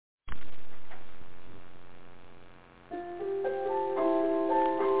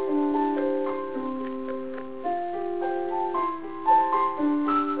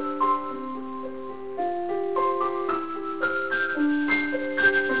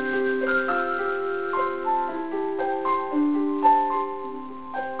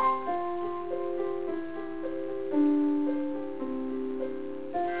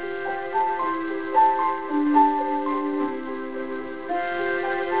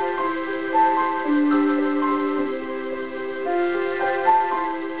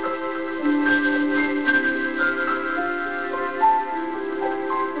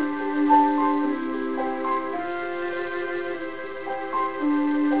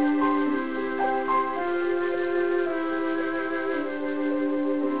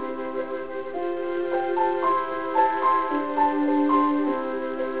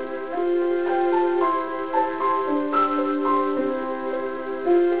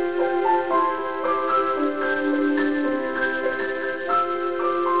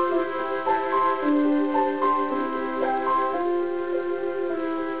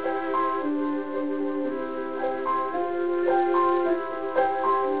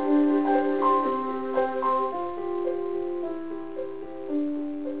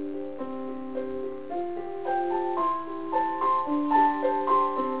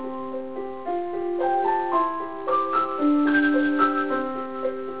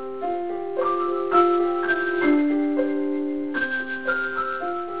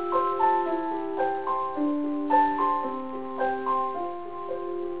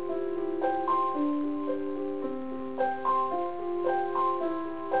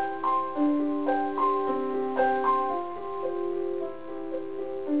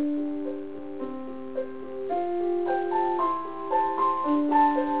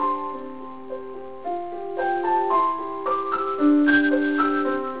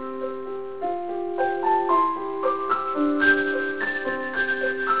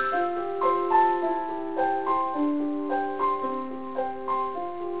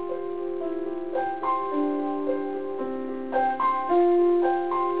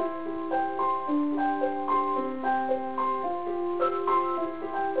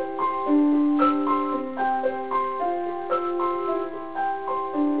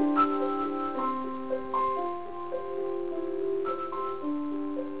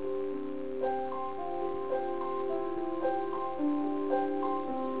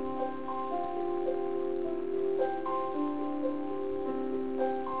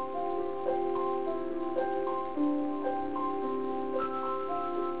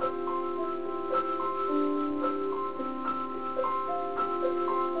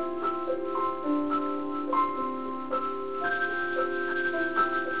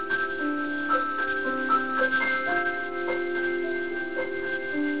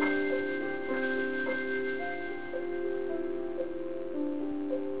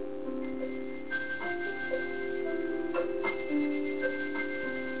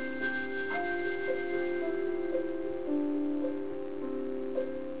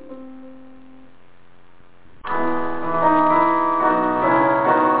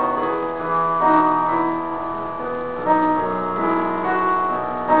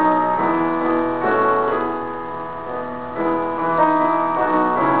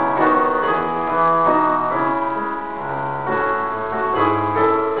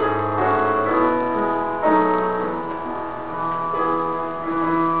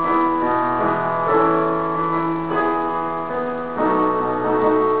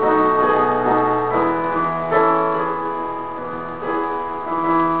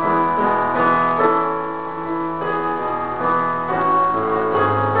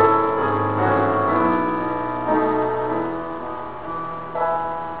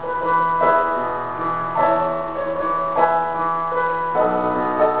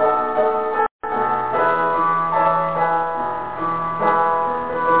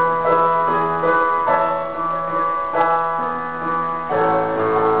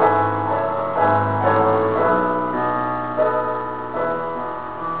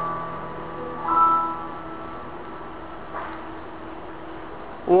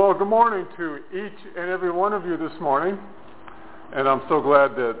good morning to each and every one of you this morning, and I'm so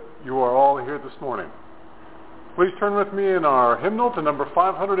glad that you are all here this morning. Please turn with me in our hymnal to number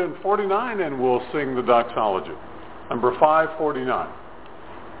 549, and we'll sing the doxology. Number 549.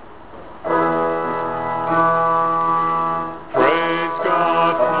 Praise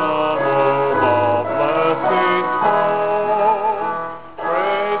God from whom all blessings flow.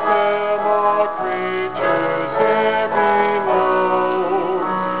 Praise Him, all creatures here below.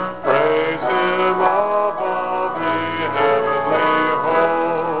 Praise Him above ye heavenly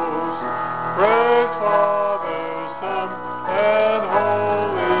hosts. Praise Father, Son, and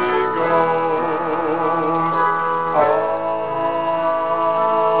Holy Ghost.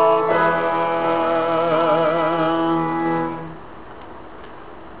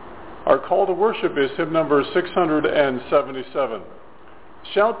 Our call to worship is hymn number 677.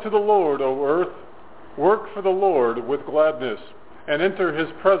 Shout to the Lord, O earth, work for the Lord with gladness, and enter His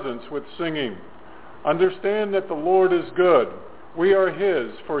presence with singing. Understand that the Lord is good. We are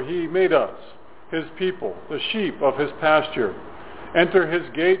His, for He made us, His people, the sheep of His pasture. Enter His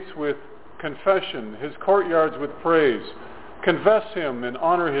gates with confession, His courtyards with praise. Confess Him and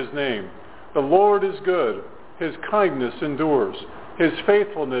honor His name. The Lord is good. His kindness endures. His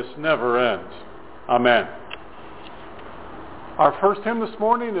faithfulness never ends. Amen. Our first hymn this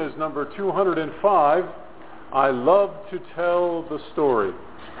morning is number 205, I Love to Tell the Story.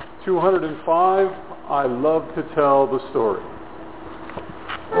 205, I Love to Tell the Story.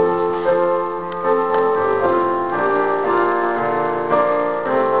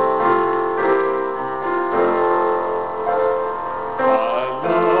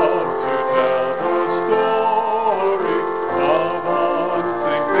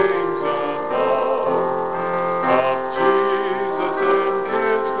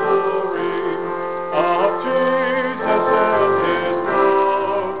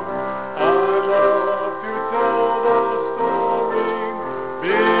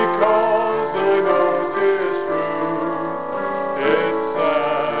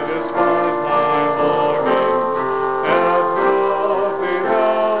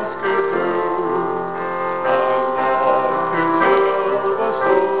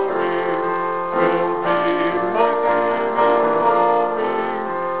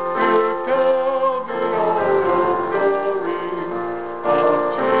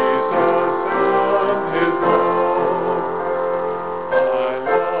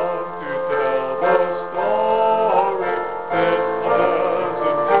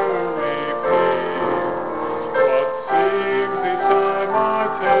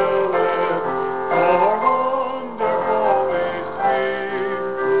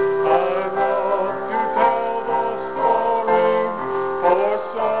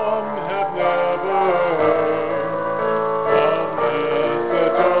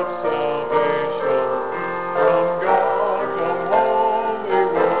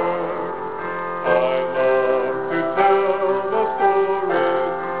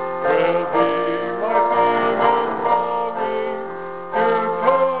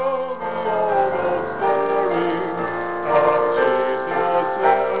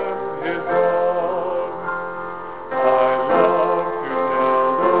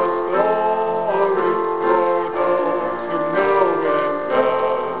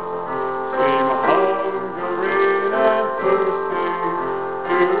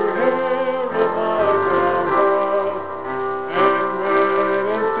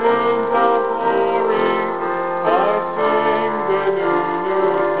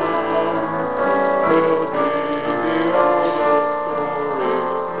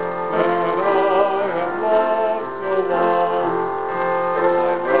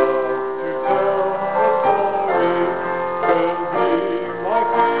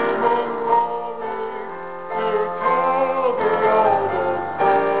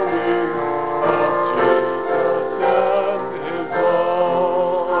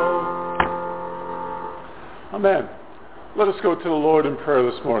 Amen. Let us go to the Lord in prayer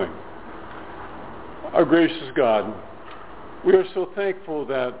this morning. Our gracious God, we are so thankful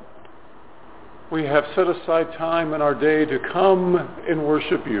that we have set aside time in our day to come and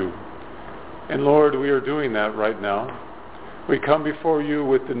worship you. And Lord, we are doing that right now. We come before you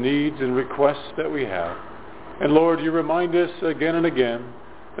with the needs and requests that we have. And Lord, you remind us again and again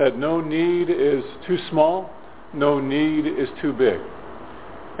that no need is too small, no need is too big.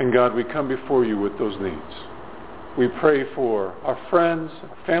 And God, we come before you with those needs. We pray for our friends,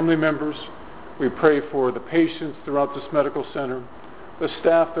 family members. We pray for the patients throughout this medical center, the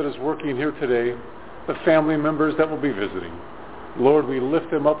staff that is working here today, the family members that will be visiting. Lord, we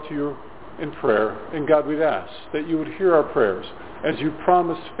lift them up to you in prayer. And God, we'd ask that you would hear our prayers as you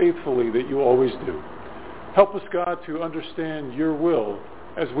promise faithfully that you always do. Help us, God, to understand your will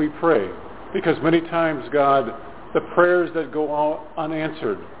as we pray, because many times, God, the prayers that go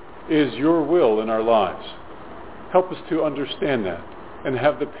unanswered is your will in our lives. Help us to understand that and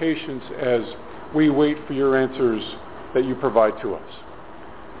have the patience as we wait for your answers that you provide to us.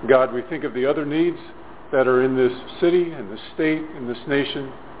 God, we think of the other needs that are in this city, in this state, in this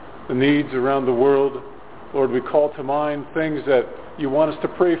nation, the needs around the world. Lord, we call to mind things that you want us to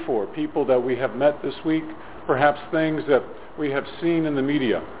pray for, people that we have met this week, perhaps things that we have seen in the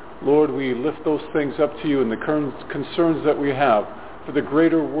media. Lord, we lift those things up to you and the concerns that we have for the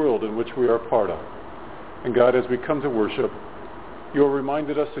greater world in which we are part of. And God, as we come to worship, you have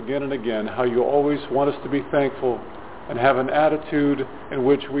reminded us again and again how you always want us to be thankful and have an attitude in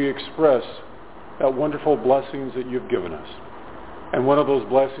which we express that wonderful blessings that you've given us. And one of those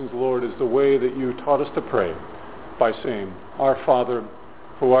blessings, Lord, is the way that you taught us to pray by saying, Our Father,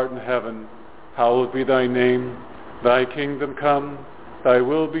 who art in heaven, hallowed be thy name. Thy kingdom come, thy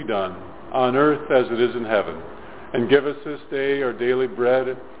will be done, on earth as it is in heaven. And give us this day our daily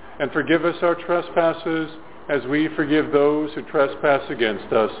bread, and forgive us our trespasses, as we forgive those who trespass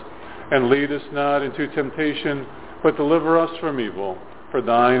against us. And lead us not into temptation, but deliver us from evil. For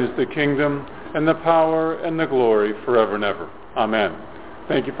thine is the kingdom, and the power, and the glory, forever and ever. Amen.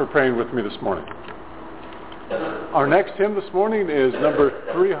 Thank you for praying with me this morning. Our next hymn this morning is number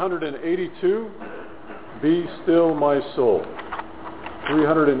 382, Be Still My Soul.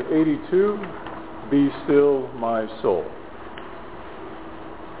 382, Be Still My Soul.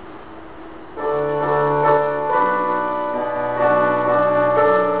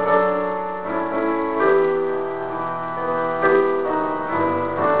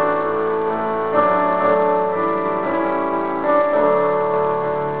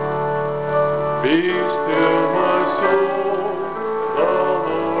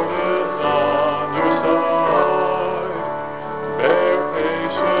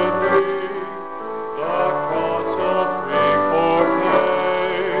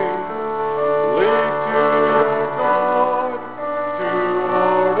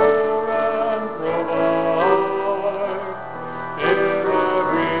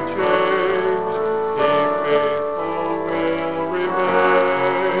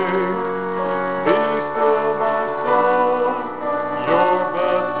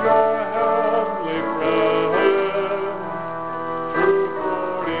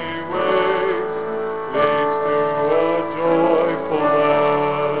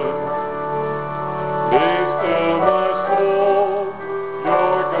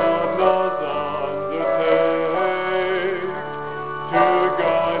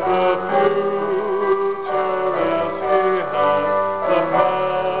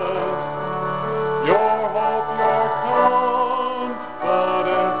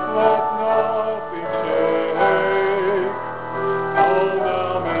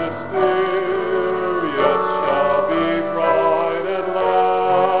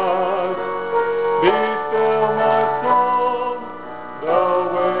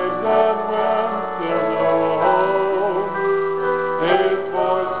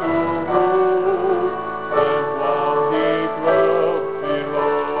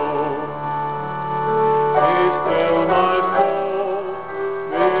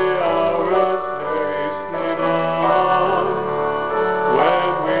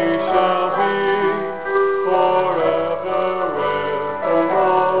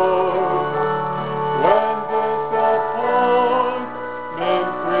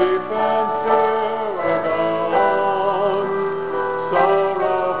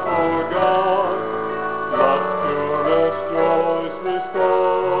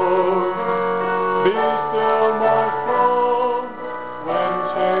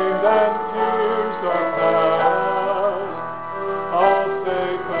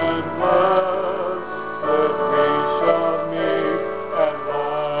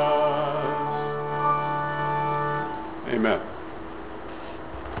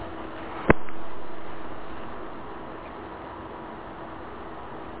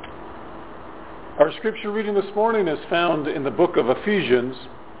 Our scripture reading this morning is found in the book of Ephesians,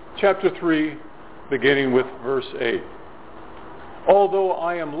 chapter 3, beginning with verse 8. Although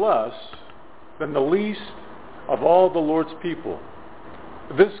I am less than the least of all the Lord's people,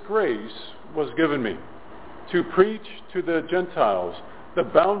 this grace was given me to preach to the Gentiles the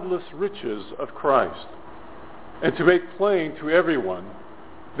boundless riches of Christ, and to make plain to everyone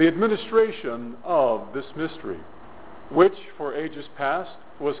the administration of this mystery, which for ages past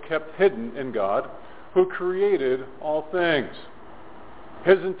was kept hidden in God, who created all things.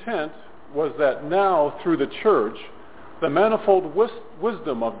 His intent was that now, through the church, the manifold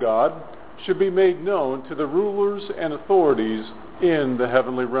wisdom of God should be made known to the rulers and authorities in the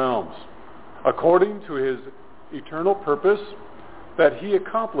heavenly realms, according to his eternal purpose that he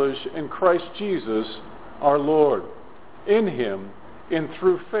accomplished in Christ Jesus our Lord. In him, and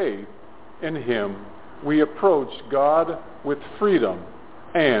through faith in him, we approach God with freedom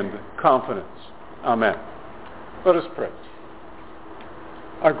and confidence. Amen. Let us pray.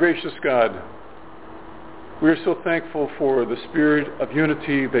 Our gracious God, we are so thankful for the spirit of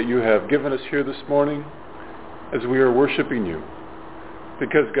unity that you have given us here this morning as we are worshiping you.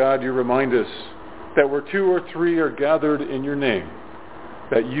 Because, God, you remind us that where 2 or 3 are gathered in your name,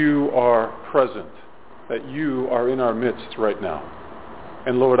 that you are present, that you are in our midst right now.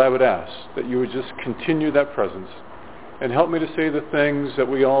 And Lord, I would ask that you would just continue that presence and help me to say the things that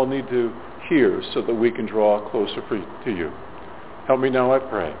we all need to hear so that we can draw closer to you. Help me now, I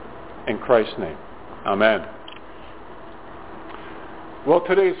pray. In Christ's name. Amen. Well,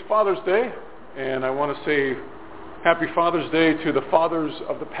 today is Father's Day, and I want to say Happy Father's Day to the fathers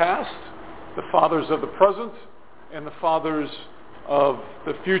of the past, the fathers of the present, and the fathers of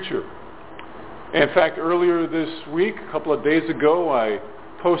the future. In fact, earlier this week, a couple of days ago, I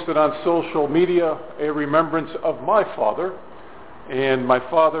posted on social media a remembrance of my father. And my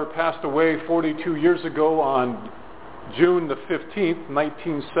father passed away 42 years ago on June the 15th,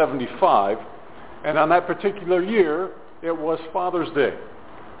 1975. And on that particular year, it was Father's Day.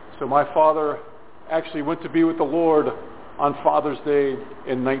 So my father actually went to be with the Lord on Father's Day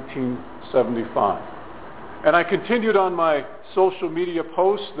in 1975. And I continued on my social media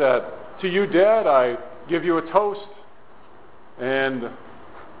post that, to you, Dad, I give you a toast. And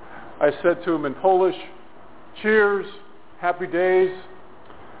I said to him in Polish, cheers, happy days.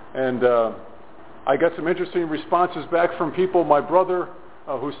 And I got some interesting responses back from people. My brother,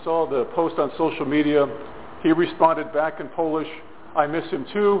 who saw the post on social media, he responded back in Polish, I miss him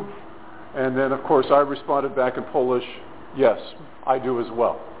too. And then, of course, I responded back in Polish, yes, I do as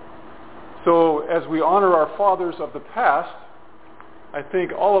well. So as we honor our fathers of the past, I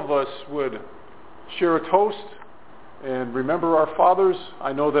think all of us would share a toast and remember our fathers.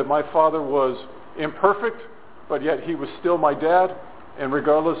 I know that my father was imperfect, but yet he was still my dad. And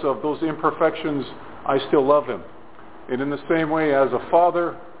regardless of those imperfections, I still love him. And in the same way, as a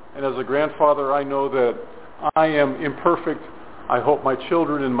father and as a grandfather, I know that I am imperfect. I hope my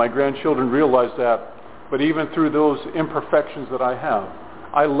children and my grandchildren realize that. But even through those imperfections that I have,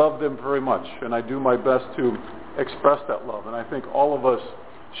 I love them very much, and I do my best to express that love. And I think all of us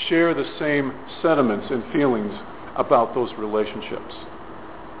share the same sentiments and feelings about those relationships.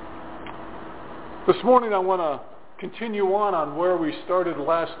 This morning I want to continue on where we started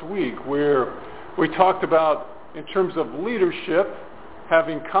last week, where we talked about, in terms of leadership,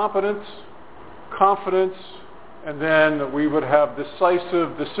 having competence, confidence, and then we would have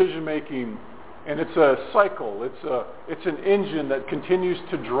decisive decision-making. And it's a cycle. It's an engine that continues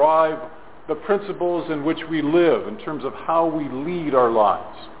to drive the principles in which we live in terms of how we lead our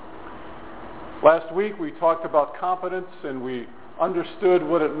lives. Last week we talked about competence, and we understood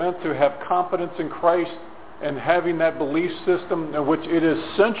what it meant to have confidence in Christ and having that belief system in which it is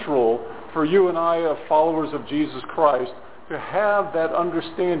central for you and I, as followers of Jesus Christ, to have that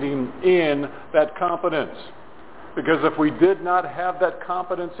understanding in that competence. Because if we did not have that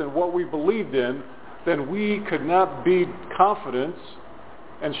confidence in what we believed in, then we could not be confident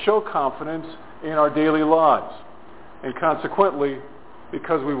and show confidence in our daily lives. And consequently,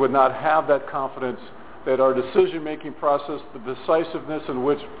 because we would not have that confidence, that our decision-making process, the decisiveness in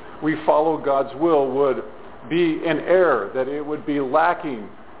which we follow God's will would be in error, that it would be lacking.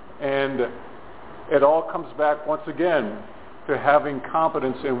 And it all comes back once again to having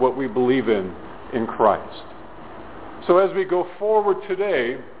confidence in what we believe in Christ. So as we go forward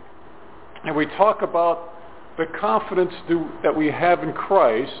today, and we talk about the confidence that we have in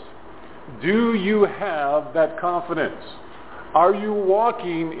Christ, do you have that confidence? Are you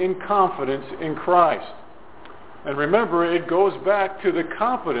walking in confidence in Christ? And remember, it goes back to the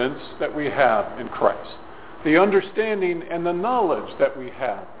confidence that we have in Christ, the understanding and the knowledge that we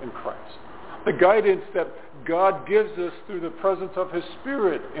have in Christ, the guidance that God gives us through the presence of His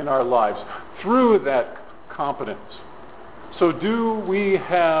Spirit in our lives through that confidence. So do we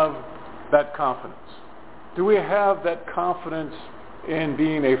have that confidence? Do we have that confidence in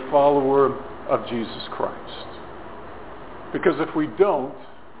being a follower of Jesus Christ? Because if we don't,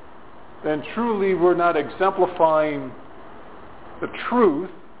 then truly we're not exemplifying the truth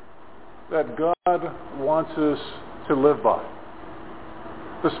that God wants us to live by.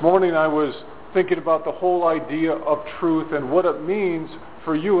 This morning I was thinking about the whole idea of truth and what it means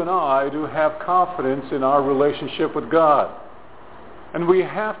for you and I to have confidence in our relationship with God. And we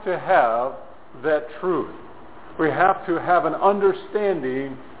have to have that truth. We have to have an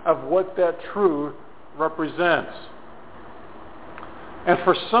understanding of what that truth represents. And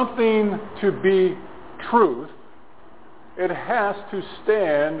for something to be truth, it has to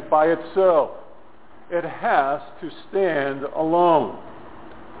stand by itself. It has to stand alone.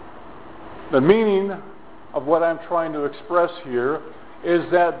 The meaning of what I'm trying to express here is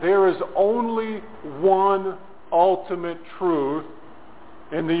that there is only one ultimate truth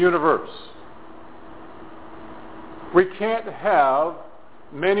in the universe. We can't have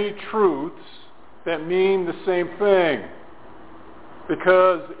many truths that mean the same thing,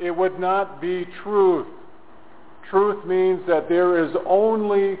 because it would not be truth. Truth means that there is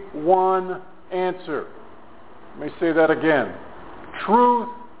only one answer. Let me say that again. Truth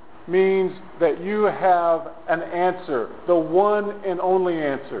means that you have an answer, the one and only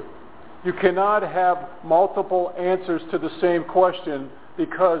answer. You cannot have multiple answers to the same question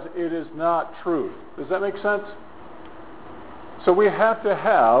because it is not truth. Does that make sense? So we have to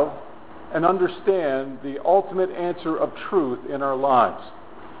have and understand the ultimate answer of truth in our lives.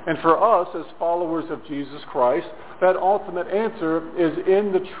 And for us as followers of Jesus Christ, that ultimate answer is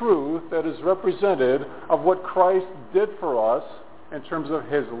in the truth that is represented of what Christ did for us in terms of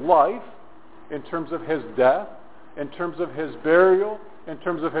his life, in terms of his death, in terms of his burial, in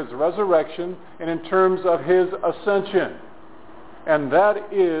terms of his resurrection, and in terms of his ascension. And that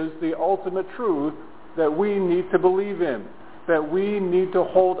is the ultimate truth that we need to believe in, that we need to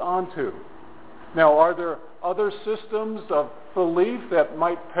hold on to. Now, are there other systems of belief that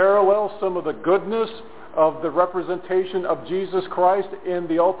might parallel some of the goodness of the representation of Jesus Christ in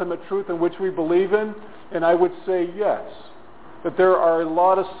the ultimate truth in which we believe in? And I would say yes, that there are a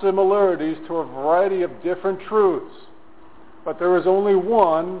lot of similarities to a variety of different truths. But there is only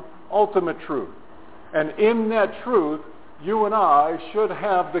one ultimate truth. And in that truth, you and I should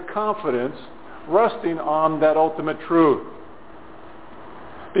have the confidence resting on that ultimate truth.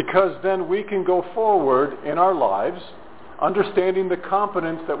 Because then we can go forward in our lives understanding the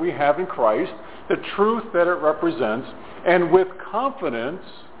confidence that we have in Christ, the truth that it represents, and with confidence,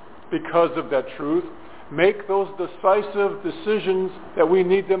 because of that truth, make those decisive decisions that we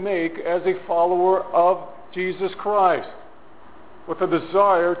need to make as a follower of Jesus Christ, with a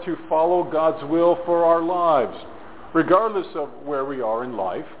desire to follow God's will for our lives, regardless of where we are in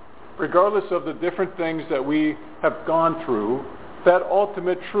life, regardless of the different things that we have gone through. That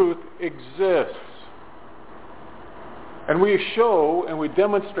ultimate truth exists. And we show and we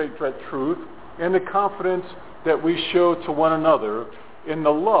demonstrate that truth in the confidence that we show to one another in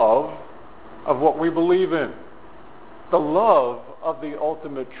the love of what we believe in, the love of the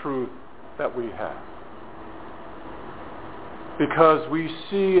ultimate truth that we have. Because we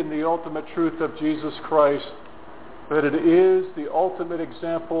see in the ultimate truth of Jesus Christ that it is the ultimate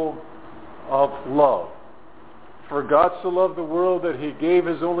example of love. For God so loved the world that he gave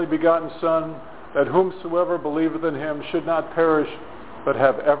his only begotten Son, that whomsoever believeth in him should not perish, but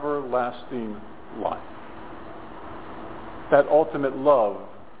have everlasting life. That ultimate love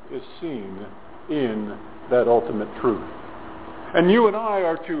is seen in that ultimate truth. And you and I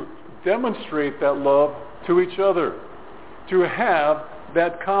are to demonstrate that love to each other, to have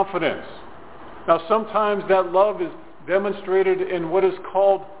that confidence. Now sometimes that love is demonstrated in what is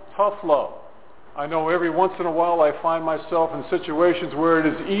called tough love. I know every once in a while I find myself in situations where it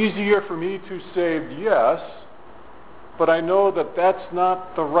is easier for me to say yes, but I know that that's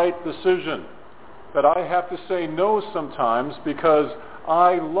not the right decision. That I have to say no sometimes because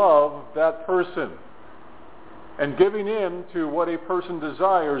I love that person. And giving in to what a person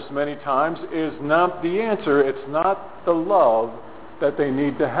desires many times is not the answer. It's not the love that they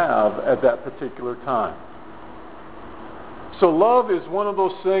need to have at that particular time. So love is one of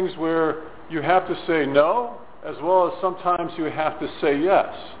those things where you have to say no, as well as sometimes you have to say yes.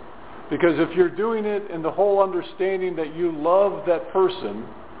 Because if you're doing it in the whole understanding that you love that person,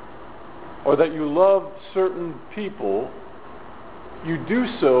 or that you love certain people, you do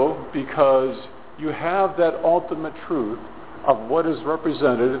so because you have that ultimate truth of what is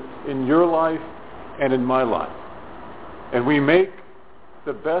represented in your life and in my life. And we make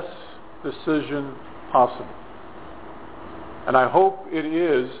the best decision possible. And I hope it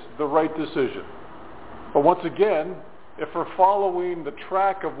is the right decision. But once again, if we're following the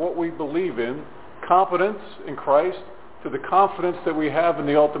track of what we believe in, confidence in Christ, to the confidence that we have in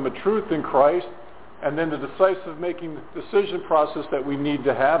the ultimate truth in Christ, and then the decisive making decision process that we need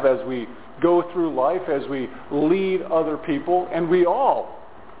to have as we go through life, as we lead other people, and we all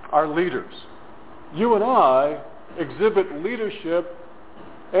are leaders. You and I exhibit leadership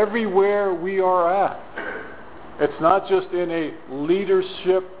everywhere we are at. It's not just in a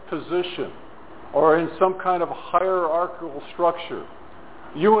leadership position or in some kind of hierarchical structure.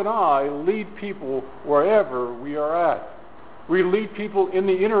 You and I lead people wherever we are at. We lead people in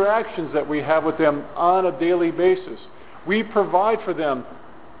the interactions that we have with them on a daily basis. We provide for them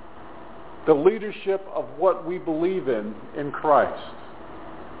the leadership of what we believe in Christ.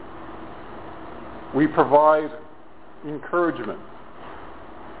 We provide encouragement.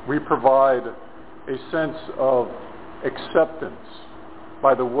 We provide a sense of acceptance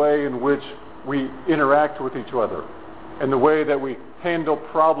by the way in which we interact with each other and the way that we handle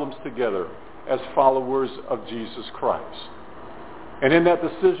problems together as followers of Jesus Christ. And in that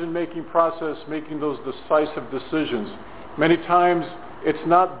decision-making process, making those decisive decisions, many times it's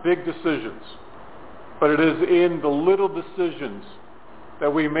not big decisions, but it is in the little decisions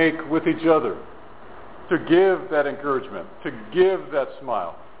that we make with each other to give that encouragement, to give that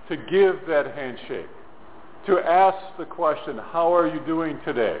smile, to give that handshake, to ask the question, how are you doing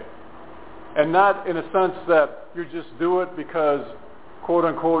today? And not in a sense that you just do it because, quote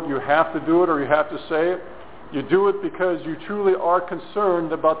unquote, you have to do it or you have to say it. You do it because you truly are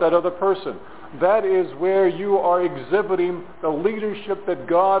concerned about that other person. That is where you are exhibiting the leadership that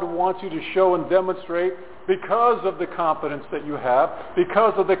God wants you to show and demonstrate because of the competence that you have,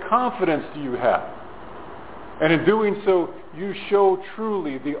 because of the confidence that you have. And in doing so, you show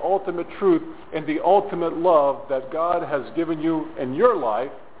truly the ultimate truth and the ultimate love that God has given you in your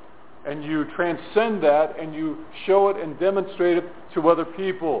life, and you transcend that and you show it and demonstrate it to other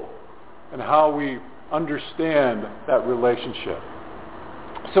people and how we understand that relationship.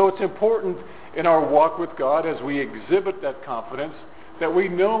 So it's important in our walk with God as we exhibit that confidence that we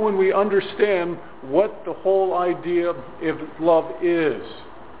know and we understand what the whole idea of love is.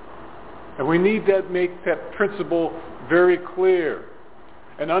 And we need to make that principle very clear.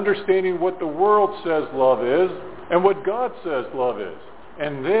 And understanding what the world says love is and what God says love is.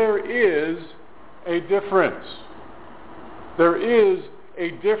 And there is a difference. There is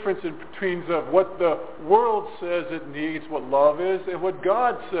a difference in between of what the world says it needs, what love is, and what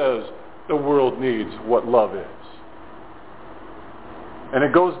God says the world needs, what love is. And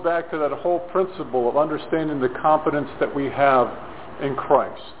it goes back to that whole principle of understanding the confidence that we have in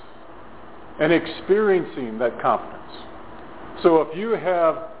Christ and experiencing that confidence. So if you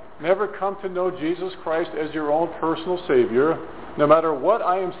have never come to know Jesus Christ as your own personal Savior, no matter what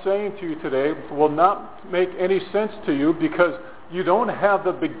I am saying to you today will not make any sense to you because you don't have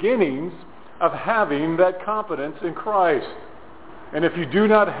the beginnings of having that confidence in Christ. And if you do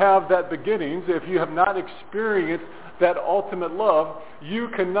not have that beginnings, if you have not experienced that ultimate love, you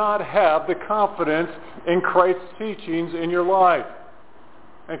cannot have the confidence in Christ's teachings in your life.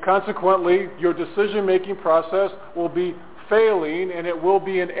 And consequently, your decision-making process will be failing and it will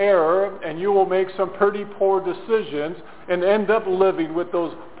be an error and you will make some pretty poor decisions and end up living with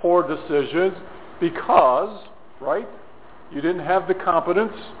those poor decisions because, right, you didn't have the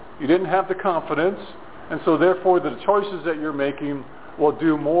competence, you didn't have the confidence, and so therefore the choices that you're making will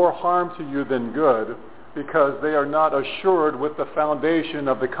do more harm to you than good because they are not assured with the foundation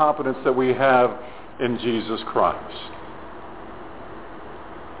of the confidence that we have in Jesus Christ.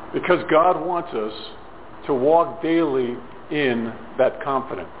 Because God wants us to walk daily in that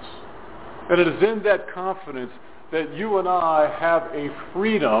confidence. And it is in that confidence that you and I have a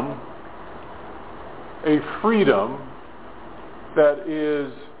freedom that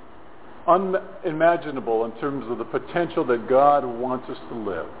is unimaginable in terms of the potential that God wants us to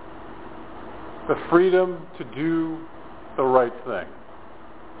live. The freedom to do the right thing.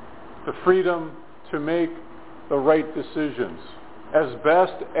 The freedom to make the right decisions as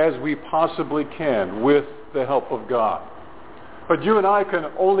best as we possibly can with the help of God. But you and I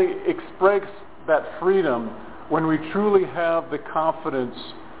can only express that freedom when we truly have the confidence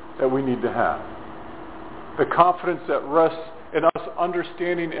that we need to have. The confidence that rests in us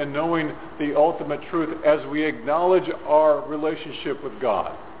understanding and knowing the ultimate truth as we acknowledge our relationship with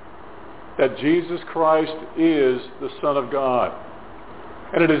God. That Jesus Christ is the Son of God.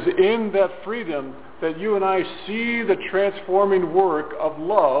 And it is in that freedom that you and I see the transforming work of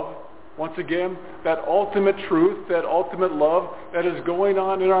love, once again, that ultimate truth, that ultimate love that is going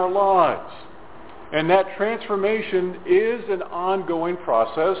on in our lives. And that transformation is an ongoing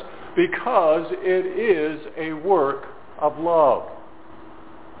process because it is a work of love.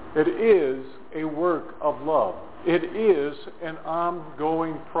 It is a work of love. It is an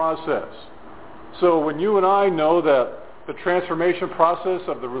ongoing process. So when you and I know that the transformation process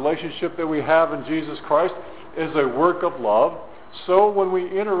of the relationship that we have in Jesus Christ is a work of love, So when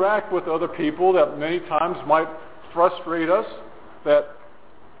we interact with other people that many times might frustrate us, that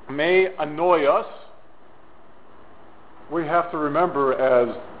may annoy us, we have to remember,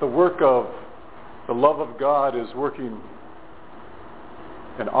 as the work of the love of God is working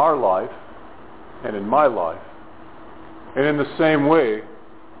in our life and in my life, and in the same way,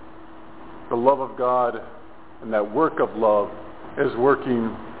 the love of God and that work of love is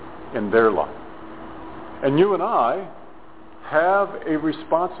working in their life. And you and I have a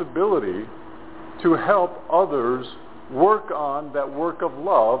responsibility to help others work on that work of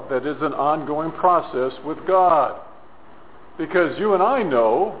love that is an ongoing process with God. Because you and I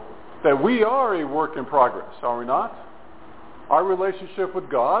know that we are a work in progress, are we not? Our relationship with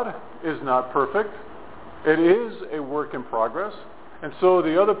God is not perfect. It is a work in progress. And so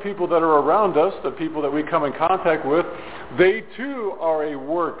the other people that are around us, the people that we come in contact with, they too are a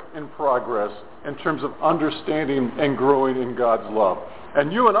work in progress in terms of understanding and growing in God's love.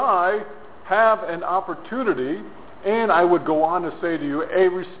 And you and I have an opportunity, and I would go on to say to you, a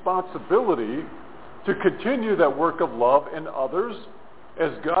responsibility to continue that work of love in others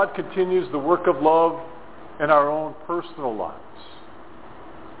as God continues the work of love in our own personal lives.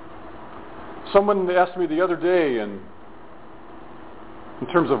 Someone asked me the other day, in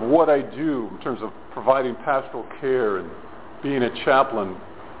terms of what I do, in terms of providing pastoral care and being a chaplain,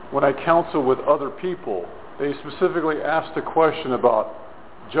 when I counsel with other people, they specifically asked a question about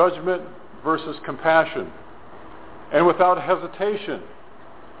judgment versus compassion. And without hesitation,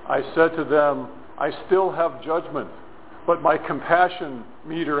 I said to them, I still have judgment, but my compassion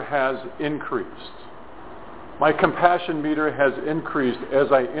meter has increased. My compassion meter has increased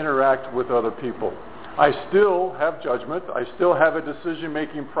as I interact with other people. I still have judgment. I still have a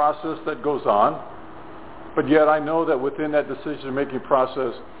decision-making process that goes on. But yet I know that within that decision-making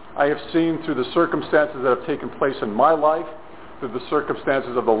process, I have seen through the circumstances that have taken place in my life, through the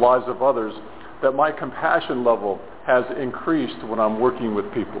circumstances of the lives of others, that my compassion level has increased when I'm working with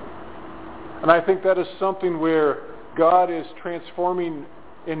people. And I think that is something where God is transforming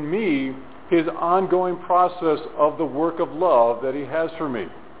in me his ongoing process of the work of love that he has for me.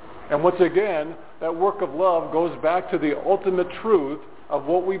 And once again, that work of love goes back to the ultimate truth of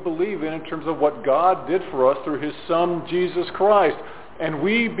what we believe in terms of what God did for us through his Son, Jesus Christ. And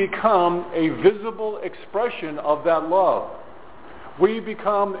we become a visible expression of that love. We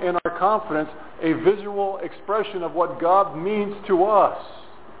become, in our confidence, a visual expression of what God means to us.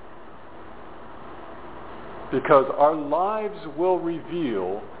 Because our lives will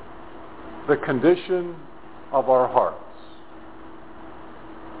reveal the condition of our hearts.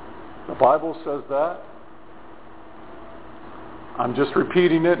 The Bible says that. I'm just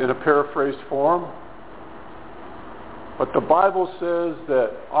repeating it in a paraphrased form. But the Bible says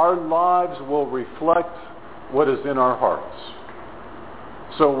that our lives will reflect what is in our hearts.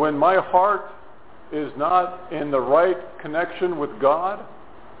 So when my heart is not in the right connection with God,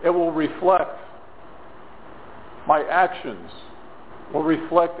 it will reflect. My actions will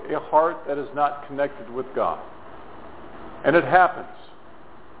reflect a heart that is not connected with God. And it happens.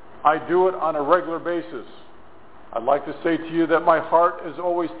 I do it on a regular basis. I'd like to say to you that my heart is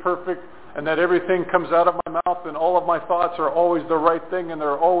always perfect and that everything comes out of my mouth and all of my thoughts are always the right thing and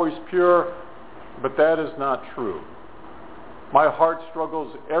they're always pure. But that is not true. My heart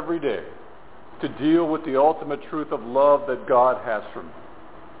struggles every day to deal with the ultimate truth of love that God has for me.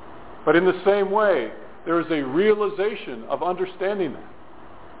 But in the same way, there is a realization of understanding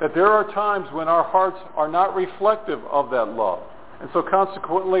that there are times when our hearts are not reflective of that love. And so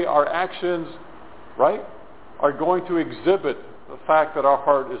consequently, our actions, right, are going to exhibit the fact that our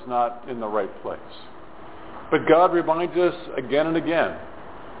heart is not in the right place. But God reminds us again and again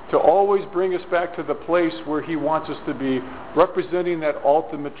to always bring us back to the place where he wants us to be, representing that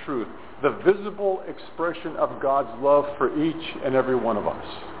ultimate truth, the visible expression of God's love for each and every one of us.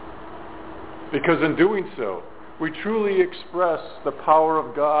 Because in doing so, we truly express the power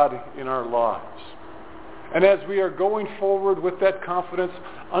of God in our lives. And as we are going forward with that confidence,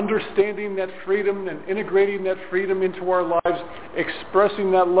 understanding that freedom and integrating that freedom into our lives,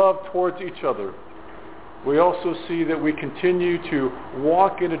 expressing that love towards each other, we also see that we continue to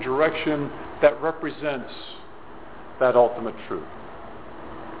walk in a direction that represents that ultimate truth.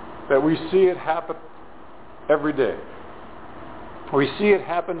 That we see it happen every day. We see it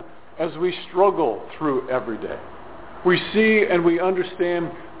happen as we struggle through every day. We see and we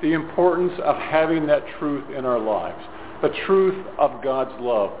understand the importance of having that truth in our lives, the truth of God's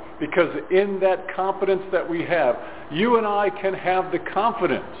love. Because in that confidence that we have, you and I can have the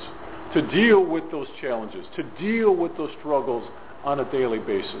confidence to deal with those challenges, to deal with those struggles on a daily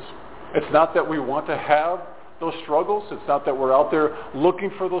basis. It's not that we want to have those struggles. It's not that we're out there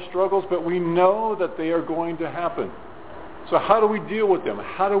looking for those struggles, but we know that they are going to happen. So how do we deal with them?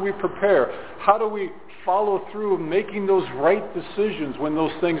 How do we prepare? How do we follow through making those right decisions when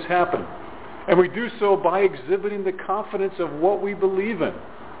those things happen? And we do so by exhibiting the confidence of what we believe in,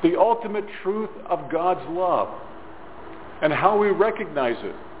 the ultimate truth of God's love. And how we recognize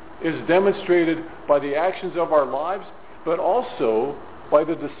it is demonstrated by the actions of our lives, but also by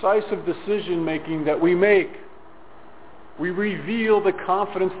the decisive decision-making that we make. We reveal the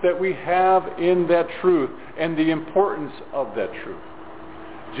confidence that we have in that truth and the importance of that truth.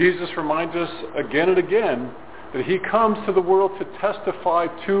 Jesus reminds us again and again that he comes to the world to testify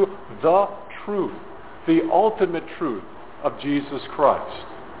to the truth, the ultimate truth of Jesus Christ.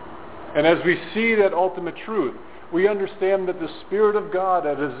 And as we see that ultimate truth, we understand that the Spirit of God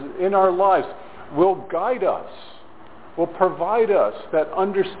that is in our lives will guide us, will provide us that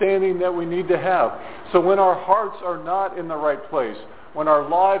understanding that we need to have. So when our hearts are not in the right place, when our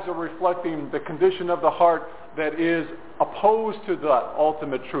lives are reflecting the condition of the heart that is opposed to that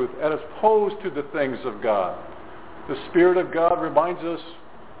ultimate truth, and opposed to the things of God, the Spirit of God reminds us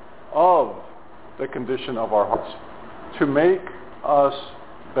of the condition of our hearts to make us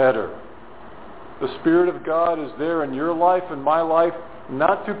better. The Spirit of God is there in your life and my life,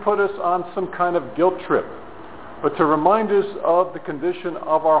 not to put us on some kind of guilt trip, but to remind us of the condition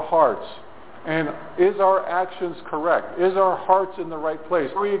of our hearts. And is our actions correct? Is our hearts in the right place?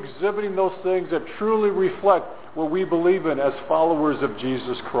 Are we exhibiting those things that truly reflect what we believe in as followers of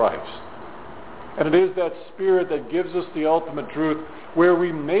Jesus Christ? And it is that Spirit that gives us the ultimate truth, where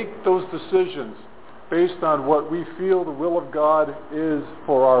we make those decisions based on what we feel the will of God is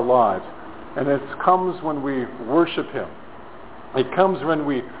for our lives. And it comes when we worship him. It comes when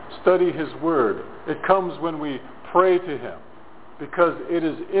we study his word. It comes when we pray to him. Because it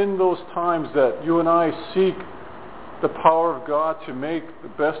is in those times that you and I seek the power of God to make the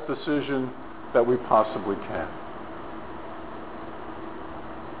best decision that we possibly can.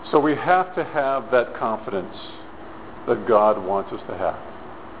 So we have to have that confidence that God wants us to have.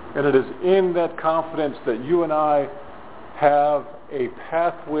 And it is in that confidence that you and I have a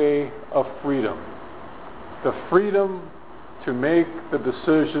pathway of freedom. The freedom to make the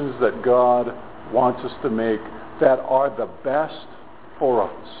decisions that God wants us to make that are the best for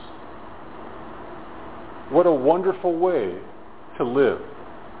us. What a wonderful way to live.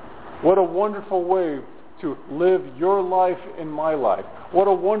 What a wonderful way to live your life in my life. What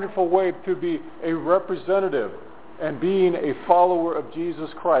a wonderful way to be a representative and being a follower of Jesus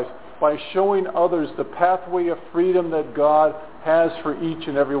Christ by showing others the pathway of freedom that God has for each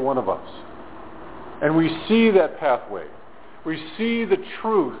and every one of us. And we see that pathway. We see the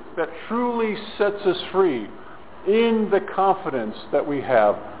truth that truly sets us free in the confidence that we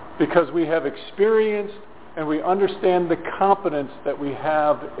have, because we have experienced and we understand the competence that we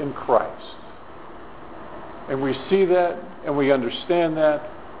have in Christ. And we see that and we understand that.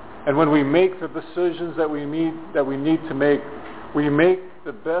 And when we make the decisions that we need to make, we make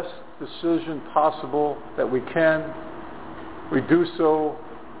the best decision possible that we can. We do so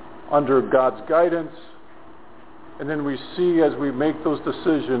under God's guidance. And then we see as we make those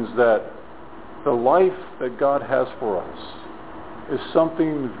decisions that the life that God has for us is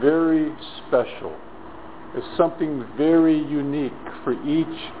something very special. Is something very unique for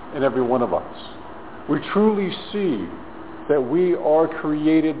each and every one of us. We truly see that we are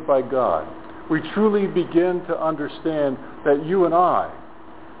created by God. We truly begin to understand that you and I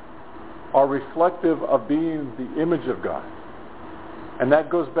are reflective of being the image of God. And that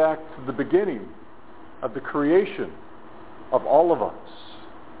goes back to the beginning of the creation of all of us.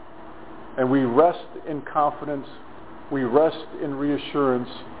 And we rest in confidence. We rest in reassurance.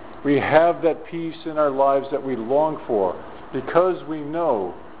 We have that peace in our lives that we long for, because we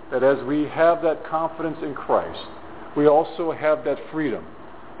know that as we have that confidence in Christ, we also have that freedom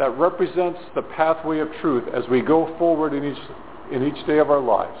that represents the pathway of truth as we go forward in each day of our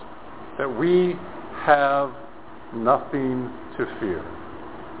lives, that we have nothing to fear.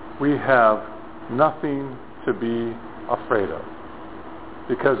 We have nothing to be afraid of,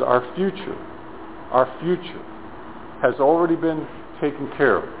 because our future has already been taken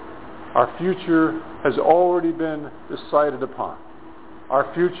care of. Our future has already been decided upon.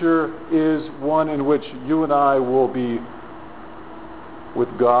 Our future is one in which you and I will be with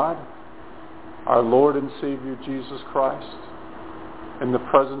God, our Lord and Savior Jesus Christ, in the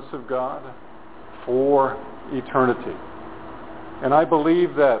presence of God for eternity. And I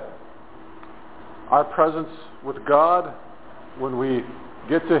believe that our presence with God, when we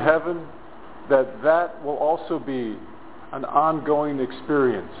get to heaven, that will also be an ongoing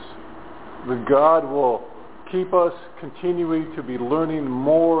experience. That God will keep us continuing to be learning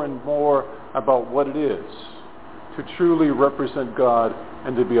more and more about what it is to truly represent God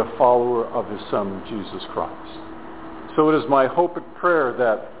and to be a follower of his Son, Jesus Christ. So it is my hope and prayer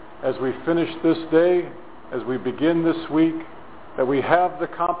that as we finish this day, as we begin this week, that we have the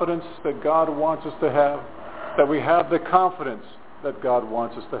confidence that God wants us to have, that we have the confidence that God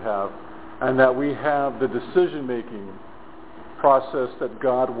wants us to have, and that we have the decision-making process that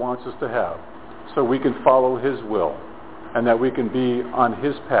God wants us to have, so we can follow his will, and that we can be on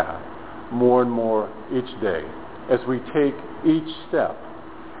his path more and more each day as we take each step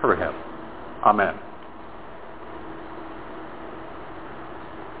for him. Amen.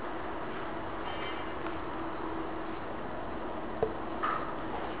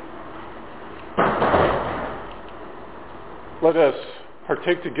 Let us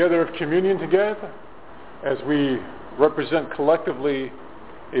partake together of communion together as we represent collectively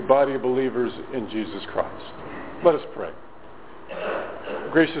a body of believers in Jesus Christ. Let us pray.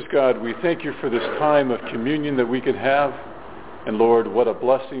 Gracious God, we thank you for this time of communion that we can have. And Lord, what a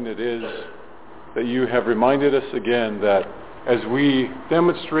blessing it is that you have reminded us again that as we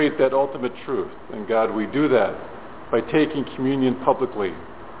demonstrate that ultimate truth, and God, we do that by taking communion publicly,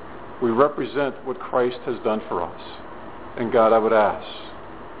 we represent what Christ has done for us. And God, I would ask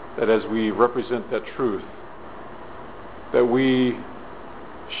that as we represent that truth, that we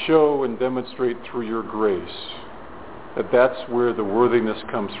show and demonstrate through your grace that that's where the worthiness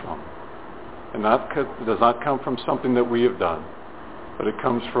comes from. And it does not come from something that we have done, but it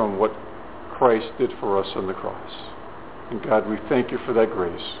comes from what Christ did for us on the cross. And God, we thank you for that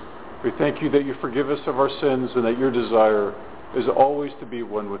grace. We thank you that you forgive us of our sins and that your desire is always to be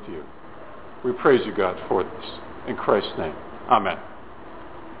one with you. We praise you, God, for this. In Christ's name, amen.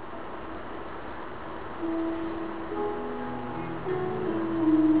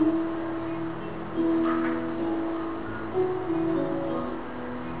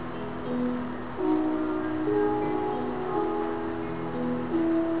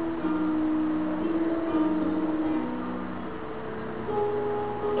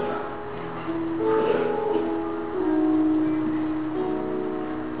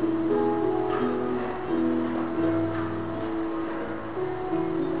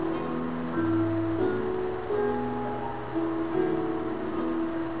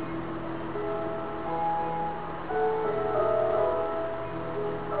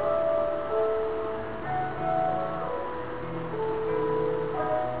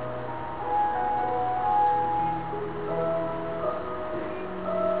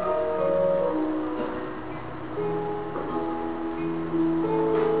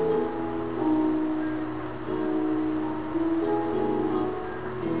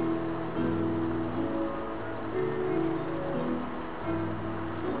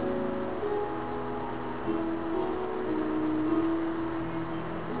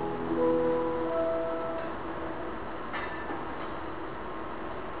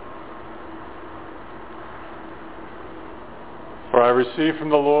 For I received from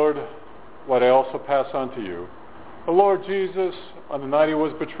the Lord what I also pass on to you. The Lord Jesus, on the night he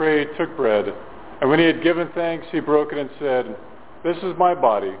was betrayed, took bread, and when he had given thanks, he broke it and said, "This is my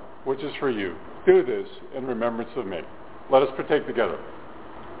body, which is for you. Do this in remembrance of me." Let us partake together.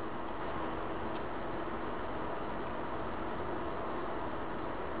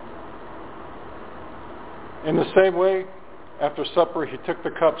 In the same way, after supper, he took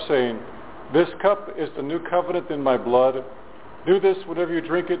the cup, saying, "This cup is the new covenant in my blood. Do this whenever you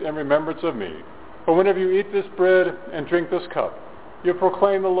drink it in remembrance of me. For whenever you eat this bread and drink this cup, you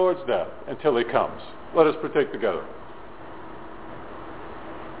proclaim the Lord's death until he comes." Let us partake together.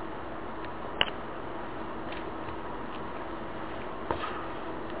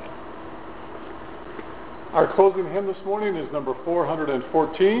 Our closing hymn this morning is number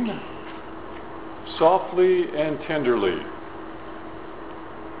 414, "Softly and Tenderly."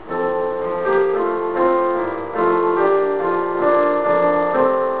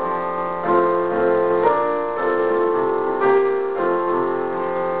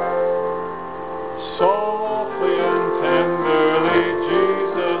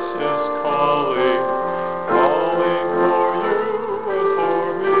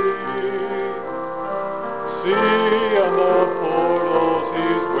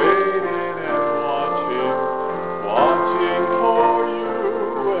 Watching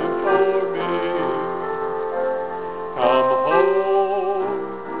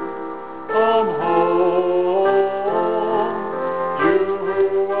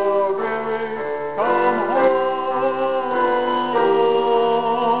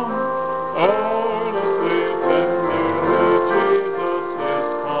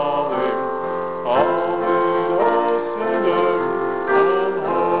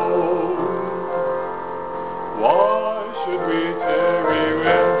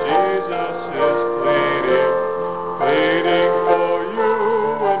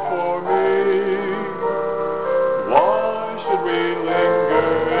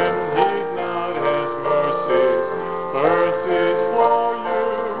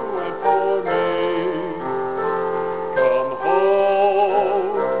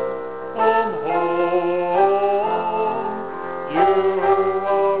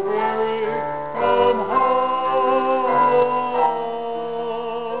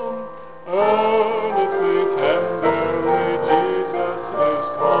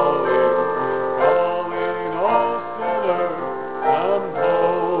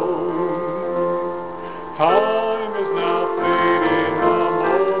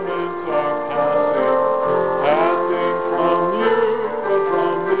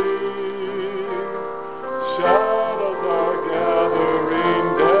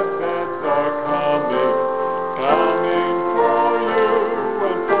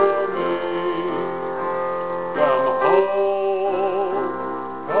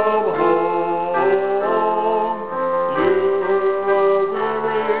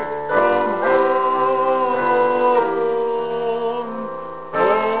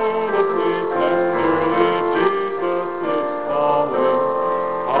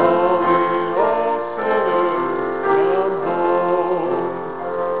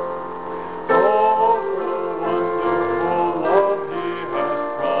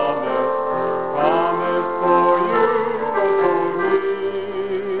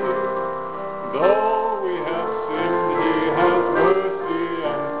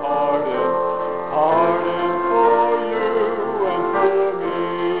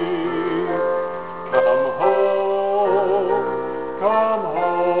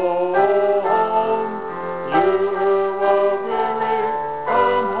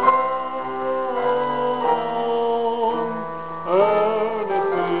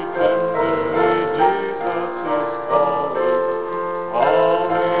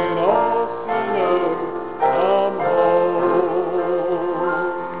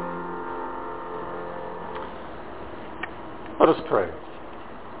us pray.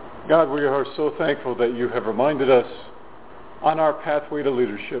 God, we are so thankful that you have reminded us on our pathway to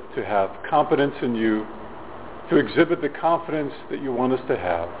leadership to have confidence in you, to exhibit the confidence that you want us to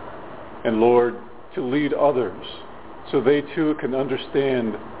have, and Lord, to lead others so they too can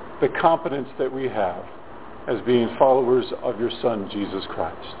understand the confidence that we have as being followers of your Son, Jesus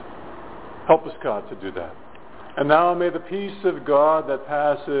Christ. Help us, God, to do that. And now may the peace of God that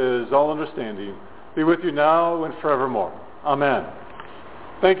passes all understanding be with you now and forevermore. Amen.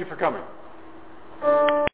 Thank you for coming.